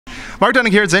Mark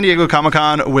Donica here at San Diego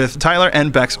Comic-Con with Tyler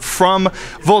and Bex from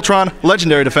Voltron,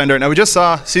 Legendary Defender. Now, we just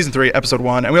saw Season 3, Episode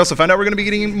 1, and we also found out we're going to be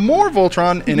getting more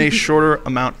Voltron in a shorter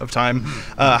amount of time.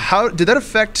 How did that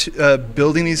affect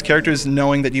building these characters,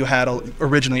 knowing that you had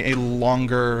originally a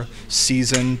longer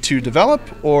season to develop,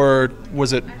 or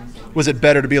was it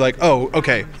better to be like, oh,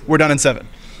 okay, we're done in 7?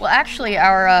 Well, actually,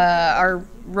 our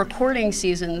recording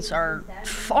seasons are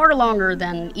far longer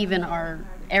than even our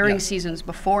airing seasons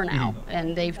before now,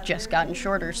 and they've just gotten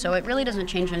shorter, so it really doesn't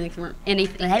change anything.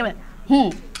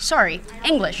 Sorry,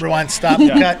 English. Rewind, stop,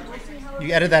 cut.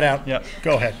 You edit that out. Yeah.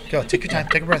 Go ahead. Go. Take your time.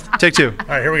 Take a breath. Take 2. All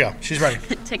right, here we go. She's ready.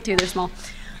 Take 2, they're small.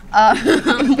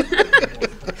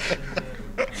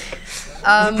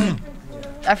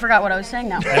 I forgot what I was saying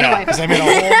now. Anyway. Because I made a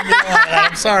whole meal out of that.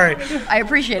 I'm sorry. I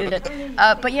appreciated it.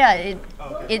 But yeah,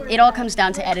 it all comes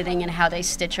down to editing and how they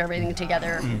stitch everything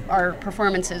together. Our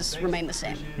performances remain the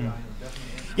same.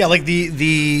 Yeah, like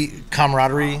the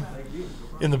camaraderie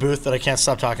in the booth that I can't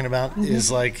stop talking about is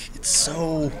like, it's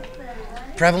so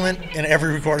prevalent in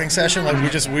every recording session. Like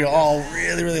we all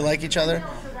really like each other.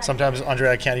 Sometimes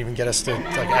Andrea can't even get us to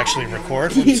like actually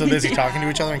record. We're so busy talking to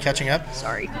each other and catching up.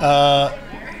 Sorry.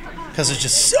 Because there's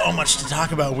just so much to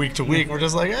talk about week to week. We're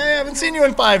just like, hey, I haven't seen you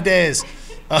in 5 days.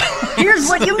 Here's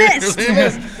what you missed.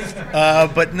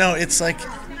 But no, it's like,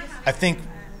 I think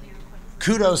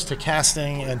kudos to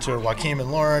casting and to Joaquin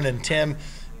and Lauren and Tim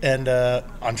and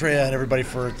Andrea and everybody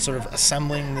for sort of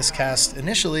assembling this cast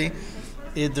initially.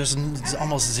 There's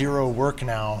almost zero work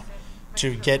now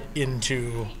to get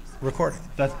into recording.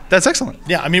 That's excellent.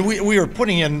 Yeah, I mean, we were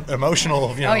putting in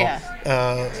emotional,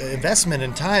 investment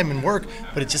and time and work,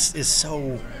 but it just is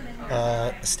so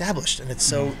established, and it's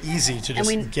so easy to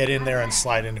just get in there and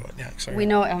slide into it. Yeah, sorry. We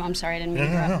know. I'm sorry, I didn't mean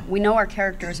to interrupt. We know our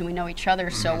characters and we know each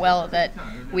other so well that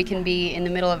we can be in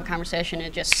the middle of a conversation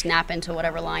and just snap into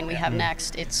whatever line we have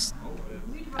next. It's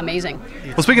amazing.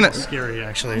 Well, speaking of scary,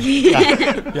 actually.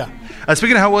 Yeah.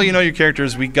 Speaking of how well you know your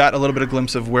characters, we got a little bit of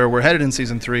glimpse of where we're headed in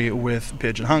Season 3 with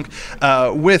Pidge and Hunk.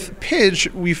 With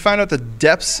Pidge, we found out the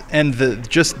depths and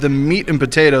just the meat and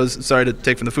potatoes, sorry to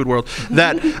take from the food world,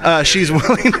 that she's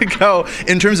willing to go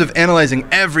in terms of analyzing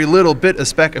every little bit of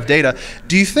speck of data.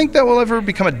 Do you think that will ever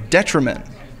become a detriment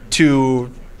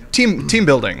to team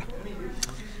building?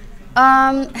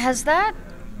 Has that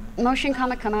motion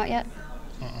comic come out yet?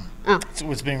 Oh.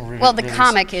 It's being released. Well, the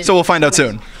comic is. So we'll find out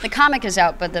soon. The comic is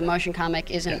out, but the motion comic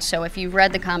isn't. Yeah. So if you've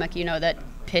read the comic, you know that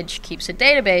Pidge keeps a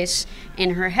database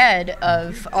in her head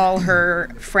of all her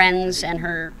friends and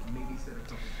her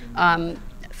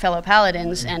fellow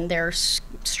paladins and their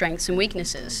strengths and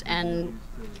weaknesses. And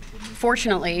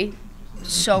fortunately,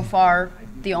 so far,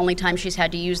 the only time she's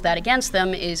had to use that against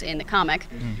them is in the comic.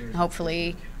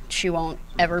 Hopefully, she won't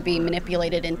ever be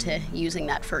manipulated into using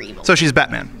that for evil. So she's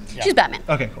Batman. Yeah. She's Batman.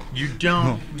 Okay, cool. You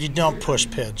don't push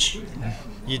Pidge.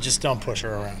 You just don't push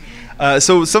her around.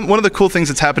 So one of the cool things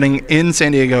that's happening in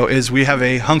San Diego is we have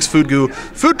a Hunk's Food Goo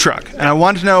food truck, and I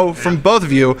wanted to know from both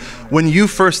of you, when you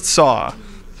first saw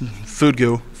Food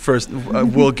Goo,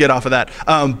 we'll get off of that.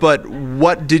 But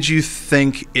what did you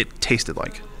think it tasted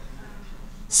like?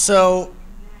 So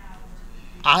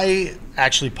I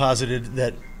actually posited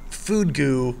that Food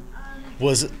Goo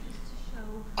was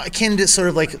akin to sort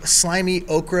of like slimy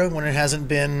okra when it hasn't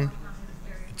been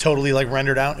totally like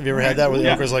rendered out. Have you ever had that where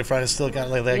the okra's like fried and still got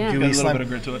like that gooey slime? Got a little bit of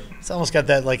grit to it. It's almost got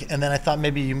that like, and then I thought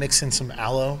maybe you mix in some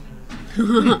aloe.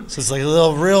 So it's like a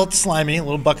little real slimy, a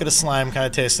little bucket of slime kind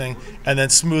of tasting, and then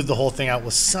smooth the whole thing out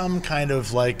with some kind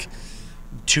of like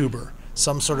tuber,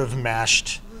 some sort of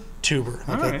mashed tuber.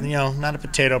 Like not a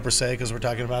potato per se, because we're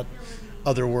talking about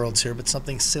other worlds here, but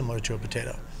something similar to a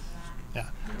potato. Yeah.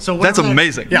 So that's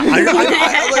amazing. Yeah.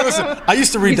 Listen, I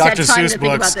used to read Dr. Seuss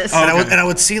books, and I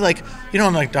would see like,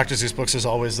 in like Dr. Seuss books, there's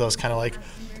always those kind of like,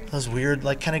 those weird,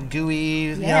 like kind of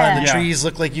gooey, and the trees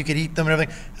look like you could eat them and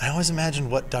everything. And I always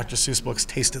imagined what Dr. Seuss books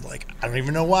tasted like. I don't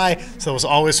even know why. So it was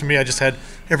always, for me, I just had,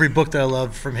 every book that I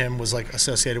loved from him was like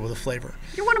associated with a flavor.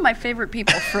 You're one of my favorite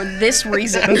people for this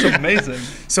reason. That's amazing.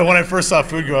 So when I first saw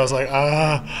Food Goo, I was like,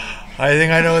 I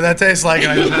think I know what that tastes like.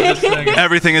 And I just had this thing.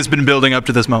 Everything has been building up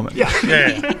to this moment.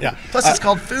 Yeah. Plus, it's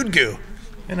called Food Goo.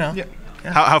 Yeah.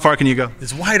 How far can you go?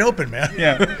 It's wide open, man.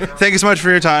 Yeah. Thank you so much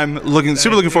for your time.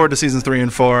 Super looking forward to Seasons 3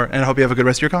 and 4, and I hope you have a good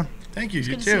rest of your con. Thank you.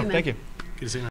 You too. Thank you. Good to see you.